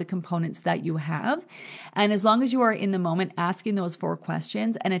you have the components that you have, and as long as you are in the moment asking those 4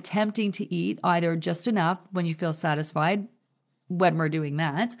 questions and attempting to eat either just enough when you feel satisfied, when we're doing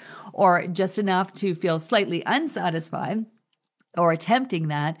that, or just enough to feel slightly unsatisfied, or attempting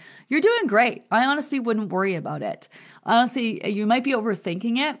that, you're doing great. I honestly wouldn't worry about it. Honestly, you might be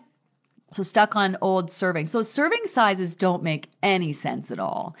overthinking it. So stuck on old servings. So serving sizes don't make any sense at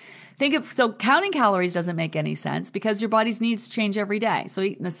all. So counting calories doesn't make any sense because your body's needs change every day. So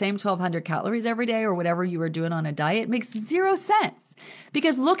eating the same 1,200 calories every day or whatever you are doing on a diet makes zero sense.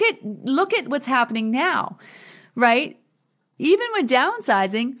 Because look at what's happening now, right? Even with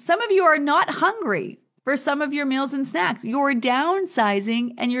downsizing, some of you are not hungry for some of your meals and snacks. You're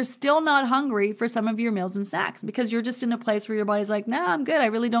downsizing and you're still not hungry for some of your meals and snacks because you're just in a place where your body's like, nah, I'm good. I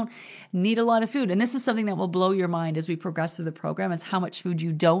really don't need a lot of food. And this is something that will blow your mind as we progress through the program, is how much food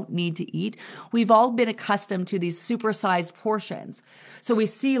you don't need to eat. We've all been accustomed to these supersized portions. So we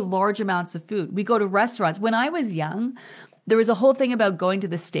see large amounts of food. We go to restaurants. When I was young, there was a whole thing about going to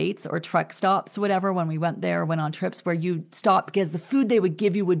the States or truck stops, whatever, when we went there, went on trips where you stop because the food they would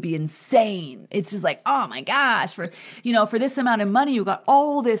give you would be insane. It's just like, oh my gosh, for this amount of money, you got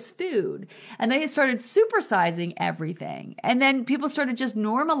all this food. And they started supersizing everything. And then people started just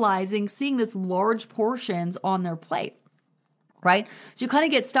normalizing seeing this large portions on their plate. Right? So you kind of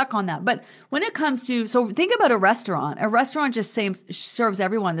get stuck on that. But when it comes to, so think about a restaurant just serves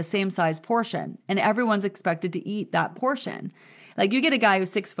everyone the same size portion and everyone's expected to eat that portion. Like you get a guy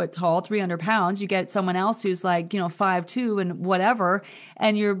who's 6 foot tall, 300 pounds, you get someone else who's like, 5'2" and whatever,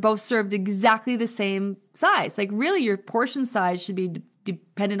 and you're both served exactly the same size. Like really your portion size should be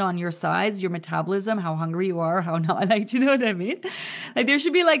dependent on your size, your metabolism, how hungry you are, how not, like, you know what I mean? Like there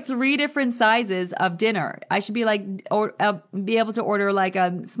should be like 3 different sizes of dinner. I should be like, be able to order like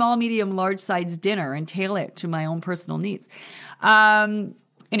a small, medium, large size dinner and tailor it to my own personal needs.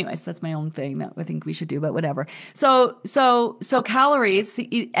 Anyways, that's my own thing that I think we should do, but whatever. So calories,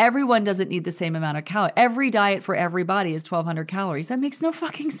 everyone doesn't need the same amount of calories. Every diet for everybody is 1,200 calories. That makes no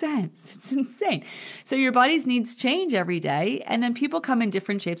fucking sense. It's insane. So your body's needs change every day, and then people come in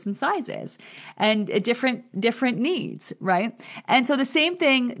different shapes and sizes and different needs, right? And so the same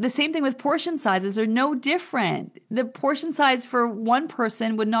thing with portion sizes are no different. The portion size for one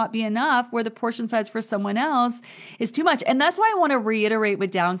person would not be enough, where the portion size for someone else is too much. And that's why I want to reiterate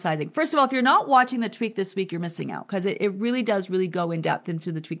with downsizing. First of all, if you're not watching the Tweak This Week, you're missing out, because it really does go in depth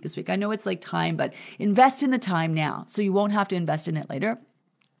into the Tweak This Week. I know it's like time, but invest in the time now so you won't have to invest in it later.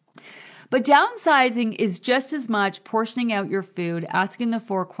 But downsizing is just as much portioning out your food, asking the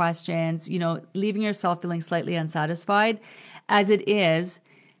 4 questions, leaving yourself feeling slightly unsatisfied, as it is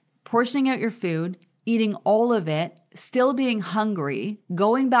portioning out your food, eating all of it, still being hungry,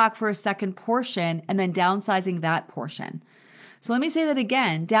 going back for a second portion, and then downsizing that portion. So let me say that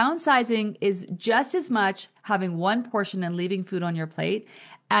again. Downsizing is just as much having one portion and leaving food on your plate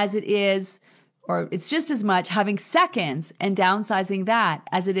as it is, or it's just as much having seconds and downsizing that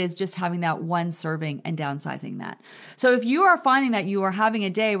as it is just having that one serving and downsizing that. So if you are finding that you are having a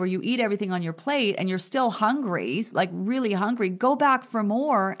day where you eat everything on your plate and you're still hungry, like really hungry, go back for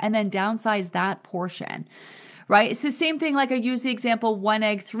more and then downsize that portion, right? It's the same thing. Like I use the example 1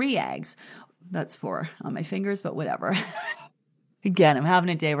 egg, 3 eggs. That's 4 on my fingers, but whatever. Again, I'm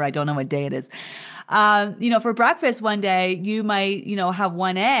having a day where I don't know what day it is. For breakfast one day, you might, have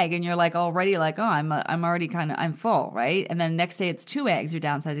 1 egg and you're like already like, oh, I'm already I'm full, right? And then next day it's 2 eggs, you're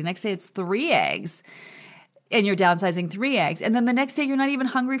downsizing. Next day it's 3 eggs and you're downsizing 3 eggs. And then the next day you're not even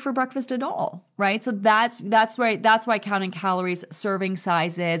hungry for breakfast at all, right? So that's right. That's why counting calories, serving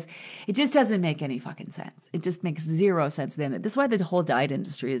sizes, it just doesn't make any fucking sense. It just makes zero sense then. This is why the whole diet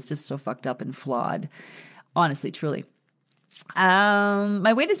industry is just so fucked up and flawed. Honestly, truly.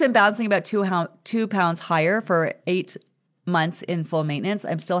 My weight has been bouncing about 2 pounds higher for 8 months in full maintenance.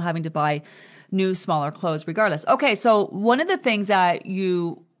 I'm still having to buy new, smaller clothes regardless. Okay, so one of the things that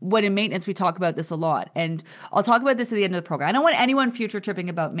when in maintenance, we talk about this a lot, and I'll talk about this at the end of the program. I don't want anyone future tripping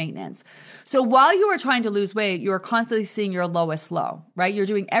about maintenance. So while you are trying to lose weight, you are constantly seeing your lowest low, right? You're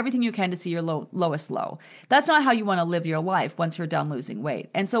doing everything you can to see your lowest low. That's not how you want to live your life once you're done losing weight.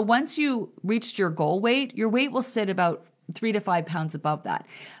 And so once you reached your goal weight, your weight will sit about 3 to 5 pounds above that.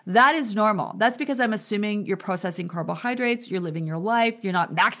 That is normal. That's because I'm assuming you're processing carbohydrates, you're living your life, you're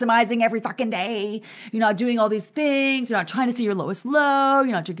not maximizing every fucking day, you're not doing all these things, you're not trying to see your lowest low,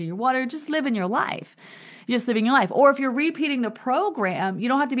 you're not drinking your water, just living your life. You're just living your life. Or if you're repeating the program, you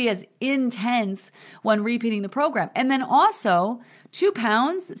don't have to be as intense when repeating the program. And then also 2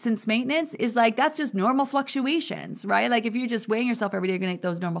 pounds since maintenance is like, that's just normal fluctuations, right? Like if you're just weighing yourself every day, you're going to get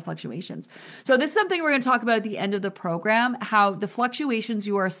those normal fluctuations. So this is something we're going to talk about at the end of the program, how the fluctuations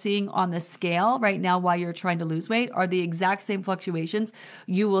you are seeing on the scale right now while you're trying to lose weight are the exact same fluctuations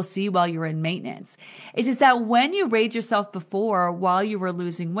you will see while you're in maintenance. It's just that when you weighed yourself before while you were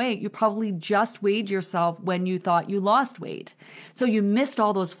losing weight, you probably just weighed yourself when you thought you lost weight. So you missed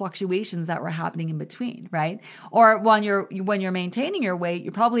all those fluctuations that were happening in between, right? Or when you're maintaining your weight,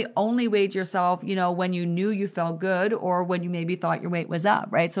 you probably only weighed yourself, when you knew you felt good or when you maybe thought your weight was up,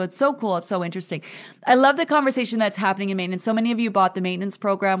 right? So it's so cool. It's so interesting. I love the conversation that's happening in maintenance. So many of you bought the maintenance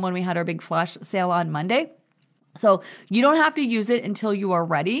program when we had our big flash sale on Monday. So you don't have to use it until you are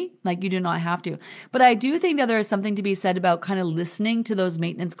ready. Like you do not have to. But I do think that there is something to be said about kind of listening to those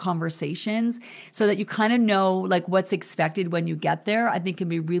maintenance conversations so that you kind of know like what's expected when you get there. I think can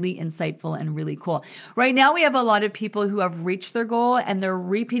be really insightful and really cool. Right now we have a lot of people who have reached their goal and they're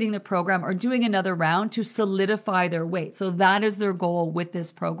repeating the program or doing another round to solidify their weight. So that is their goal with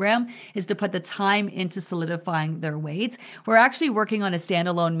this program, is to put the time into solidifying their weights. We're actually working on a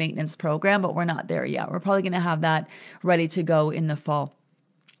standalone maintenance program, but we're not there yet. We're probably going to have that ready to go in the fall.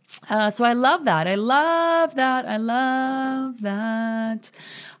 So I love that. I love that. I love that.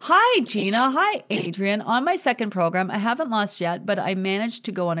 Hi, Gina. Hi, Adrian. On my second program, I haven't lost yet, but I managed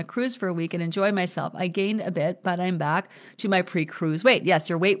to go on a cruise for a week and enjoy myself. I gained a bit, but I'm back to my pre-cruise weight. Yes,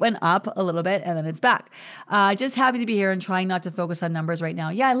 your weight went up a little bit and then it's back. Just happy to be here and trying not to focus on numbers right now.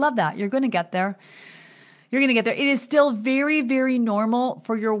 Yeah, I love that. You're going to get there. You're going to get there. It is still very, very normal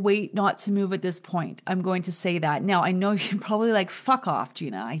for your weight not to move at this point. I'm going to say that. Now, I know you're probably like, fuck off,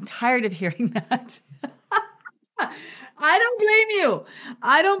 Gina. I'm tired of hearing that. I don't blame you.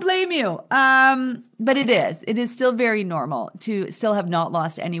 I don't blame you. But it is still very normal to still have not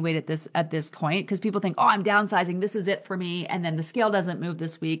lost any weight at this point, because people think, oh, I'm downsizing. This is it for me. And then the scale doesn't move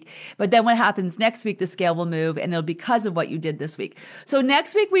this week. But then what happens next week, the scale will move and it'll be because of what you did this week. So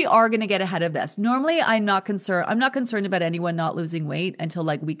next week we are going to get ahead of this. Normally I'm not concerned about anyone not losing weight until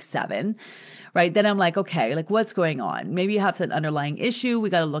like week 7. Right? Then I'm like, okay, like what's going on? Maybe you have an underlying issue. We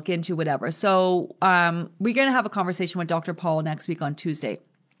got to look into whatever. So we're going to have a conversation with Dr. Paul next week on Tuesday.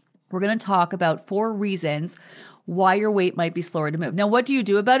 We're going to talk about 4 reasons why your weight might be slower to move. Now, what do you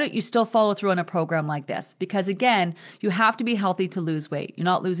do about it? You still follow through on a program like this because, again, you have to be healthy to lose weight. You're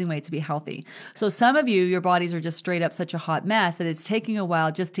not losing weight to be healthy. So some of you, your bodies are just straight up such a hot mess that it's taking a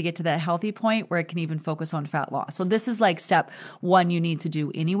while just to get to that healthy point where it can even focus on fat loss. So this is like step 1 you need to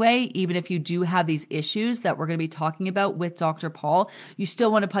do anyway. Even if you do have these issues that we're going to be talking about with Dr. Paul, you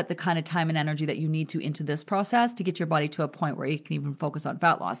still want to put the kind of time and energy that you need to into this process to get your body to a point where you can even focus on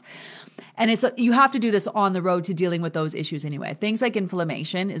fat loss. And you have to do this on the road to dealing with those issues anyway. Things like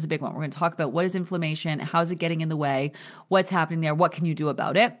inflammation is a big one. We're going to talk about what is inflammation, how's it getting in the way, what's happening there, what can you do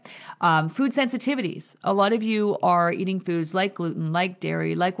about it. Food sensitivities. A lot of you are eating foods like gluten, like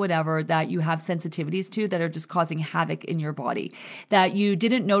dairy, like whatever that you have sensitivities to that are just causing havoc in your body that you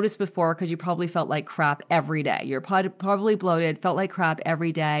didn't notice before because you probably felt like crap every day. You're probably bloated, felt like crap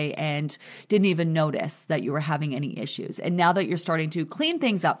every day and didn't even notice that you were having any issues. And now that you're starting to clean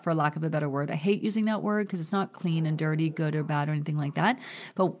things up, for lack of a better word, I hate using that word because it's not clean and dirty, good or bad or anything like that.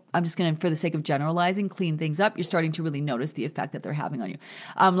 But I'm just going to, for the sake of generalizing, clean things up. You're starting to really notice the effect that they're having on you.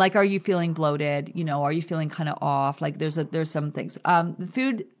 Like, are you feeling bloated? Are you feeling kind of off? Like there's some things.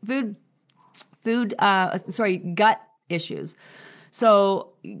 Gut issues.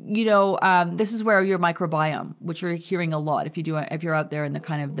 So, this is where your microbiome, which you're hearing a lot if you're out there in the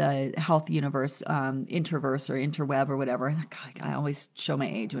kind of the health universe, interverse or interweb or whatever. God, I always show my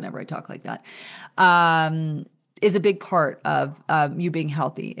age whenever I talk like that. Is a big part of you being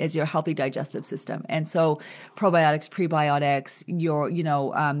healthy, is your healthy digestive system. And so probiotics, prebiotics, your,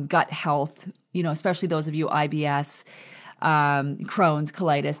 gut health, especially those of you IBS, Crohn's,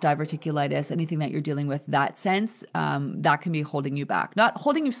 colitis, diverticulitis, anything that you're dealing with that sense, that can be holding you back. Not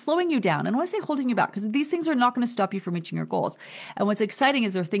holding you, slowing you down. And when I say holding you back, because these things are not going to stop you from reaching your goals. And what's exciting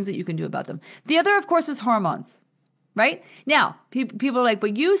is there are things that you can do about them. The other, of course, is hormones. Right? Now, people are like,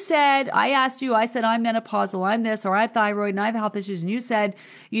 but you said, I asked you, I said, I'm menopausal, I'm this, or I have thyroid and I have health issues. And you said,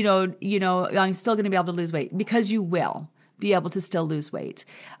 I'm still going to be able to lose weight, because you will. be able to still lose weight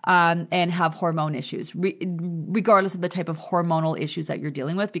and have hormone issues, regardless of the type of hormonal issues that you're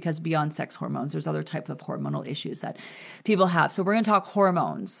dealing with, because beyond sex hormones, there's other type of hormonal issues that people have. So we're going to talk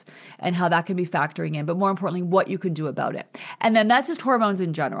hormones and how that can be factoring in, but more importantly, what you can do about it. And then that's just hormones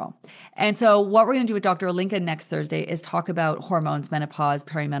in general. And so what we're going to do with Dr. Alinka next Thursday is talk about hormones, menopause,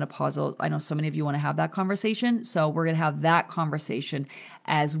 perimenopausal. I know so many of you want to have that conversation. So we're going to have that conversation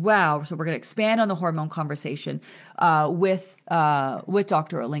as well. So we're going to expand on the hormone conversation with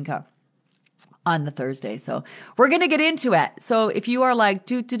Dr. Alinka on the Thursday. So we're going to get into it. So if you are like,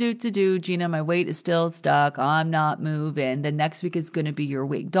 Gina, my weight is still stuck, I'm not moving, then next week is going to be your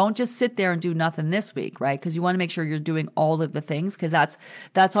week. Don't just sit there and do nothing this week, right? Because you want to make sure you're doing all of the things, because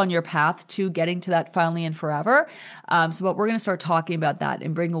that's on your path to getting to that finally and forever. But we're going to start talking about that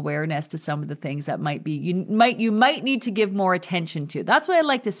and bring awareness to some of the things that might be, you might need to give more attention to. That's what I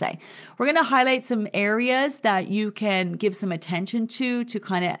like to say. We're going to highlight some areas that you can give some attention to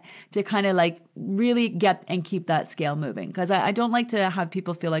kind of like really get and keep that scale moving. Because I don't like to have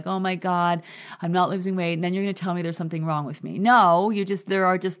people feel like, oh my God, I'm not losing weight. And then you're going to tell me there's something wrong with me. No, there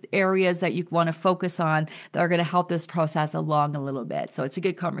are just areas that you want to focus on that are going to help this process along a little bit. So it's a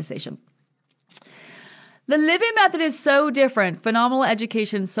good conversation. The Livy method is so different. Phenomenal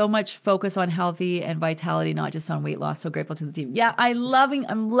education, so much focus on healthy and vitality, not just on weight loss. So grateful to the team. Yeah, I'm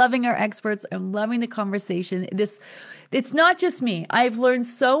loving our experts. I'm loving the conversation. It's not just me. I've learned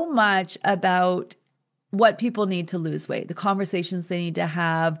so much about what people need to lose weight, the conversations they need to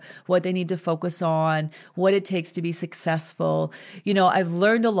have, what they need to focus on, what it takes to be successful. You know, I've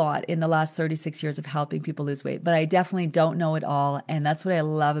learned a lot in the last 36 years of helping people lose weight, but I definitely don't know it all. And that's what I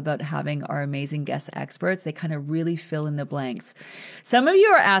love about having our amazing guest experts. They kind of really fill in the blanks. Some of you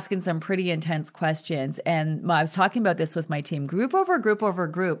are asking some pretty intense questions. And I was talking about this with my team, group over group over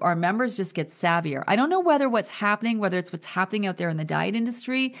group. Our members just get savvier. I don't know whether it's what's happening out there in the diet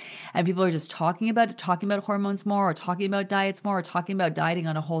industry and people are just talking about hormones more, or talking about diets more, or talking about dieting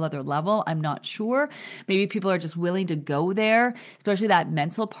on a whole other level. I'm not sure. Maybe people are just willing to go there, especially that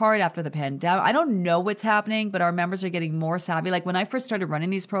mental part after the pandemic. I don't know what's happening, but our members are getting more savvy. Like when I first started running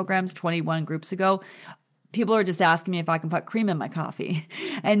these programs 21 groups ago, people are just asking me if I can put cream in my coffee.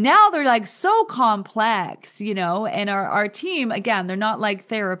 And now they're like so complex, you know, and our team, again, they're not like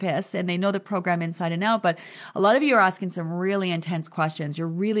therapists and they know the program inside and out, but a lot of you are asking some really intense questions. You're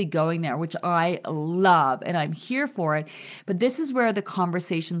really going there, which I love and I'm here for it. But this is where the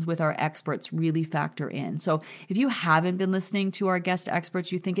conversations with our experts really factor in. So if you haven't been listening to our guest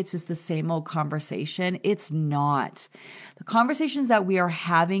experts, you think it's just the same old conversation. It's not. The conversations that we are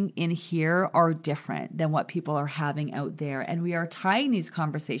having in here are different than what people are having out there. And we are tying these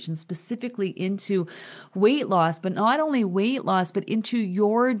conversations specifically into weight loss, but not only weight loss, but into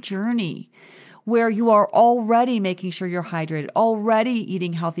your journey, where you are already making sure you're hydrated, already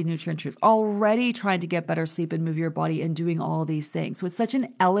eating healthy nutrients, already trying to get better sleep and move your body and doing all these things. So it's such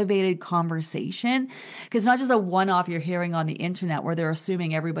an elevated conversation because it's not just a one-off you're hearing on the internet where they're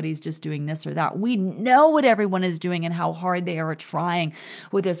assuming everybody's just doing this or that. We know what everyone is doing and how hard they are trying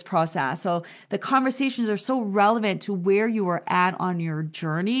with this process. So the conversations are so relevant to where you are at on your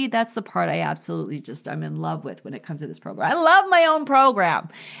journey. That's the part I absolutely I'm in love with when it comes to this program. I love my own program.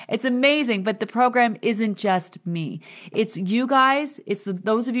 It's amazing, but the program isn't just me. It's you guys. It's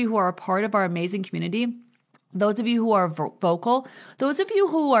those of you who are a part of our amazing community. Those of you who are vocal, those of you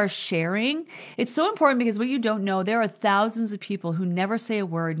who are sharing. It's so important because what you don't know, there are thousands of people who never say a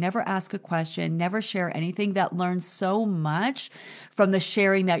word, never ask a question, never share anything that learn so much from the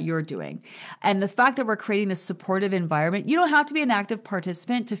sharing that you're doing. And the fact that we're creating this supportive environment, you don't have to be an active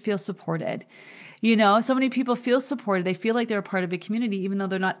participant to feel supported. You know, so many people feel supported. They feel like they're a part of a community, even though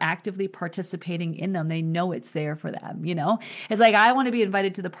they're not actively participating in them. They know it's there for them, you know? It's like, I want to be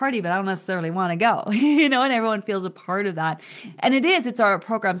invited to the party, but I don't necessarily want to go, you know, and everyone feels a part of that. And it's our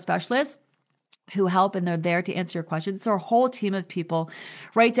program specialists who help and they're there to answer your questions. It's our whole team of people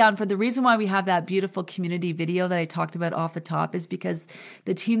right down for the reason why we have that beautiful community video that I talked about off the top is because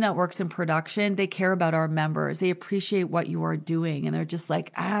the team that works in production, they care about our members. They appreciate what you are doing. And they're just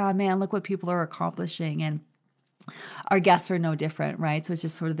like, man, look what people are accomplishing. And our guests are no different, right? So it's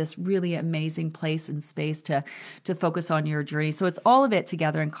just sort of this really amazing place and space to focus on your journey. So it's all of it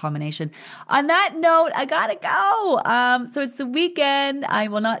together in combination. On that note, I gotta go. So it's the weekend. I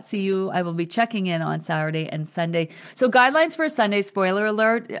will not see you. I will be checking in on Saturday and Sunday. So guidelines for Sunday, spoiler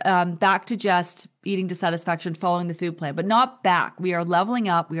alert, back to just eating dissatisfaction, following the food plan, but not back. We are leveling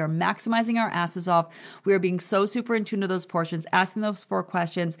up. We are maximizing our asses off. We are being so super in tune to those portions, asking those 4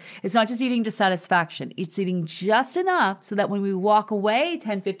 questions. It's not just eating dissatisfaction. It's eating just enough so that when we walk away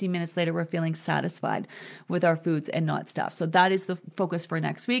 10, 15 minutes later, we're feeling satisfied with our foods and not stuff. So that is the focus for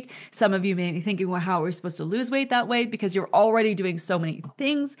next week. Some of you may be thinking, well, how are we supposed to lose weight that way? Because you're already doing so many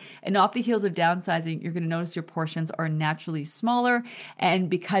things. And off the heels of downsizing, you're going to notice your portions are naturally smaller. And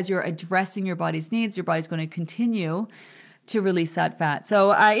because you're addressing your body's needs, your body's going to continue to release that fat.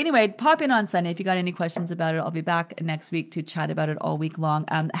 So anyway, pop in on Sunday. If you got any questions about it, I'll be back next week to chat about it all week long.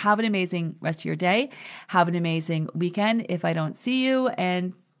 Have an amazing rest of your day. Have an amazing weekend if I don't see you.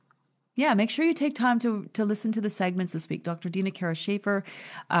 And yeah, make sure you take time to listen to the segments this week. Dr. Dina Kara Schaefer,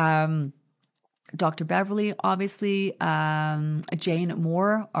 Dr. Beverly, obviously, Jane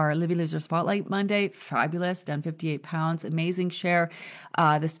Moore, our Livy Loser Spotlight Monday, fabulous, down 58 pounds, amazing share,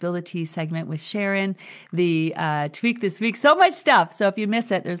 the Spill the Tea segment with Sharon, the Tweak this week, so much stuff. So if you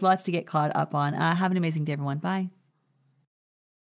miss it, there's lots to get caught up on. Have an amazing day, everyone. Bye.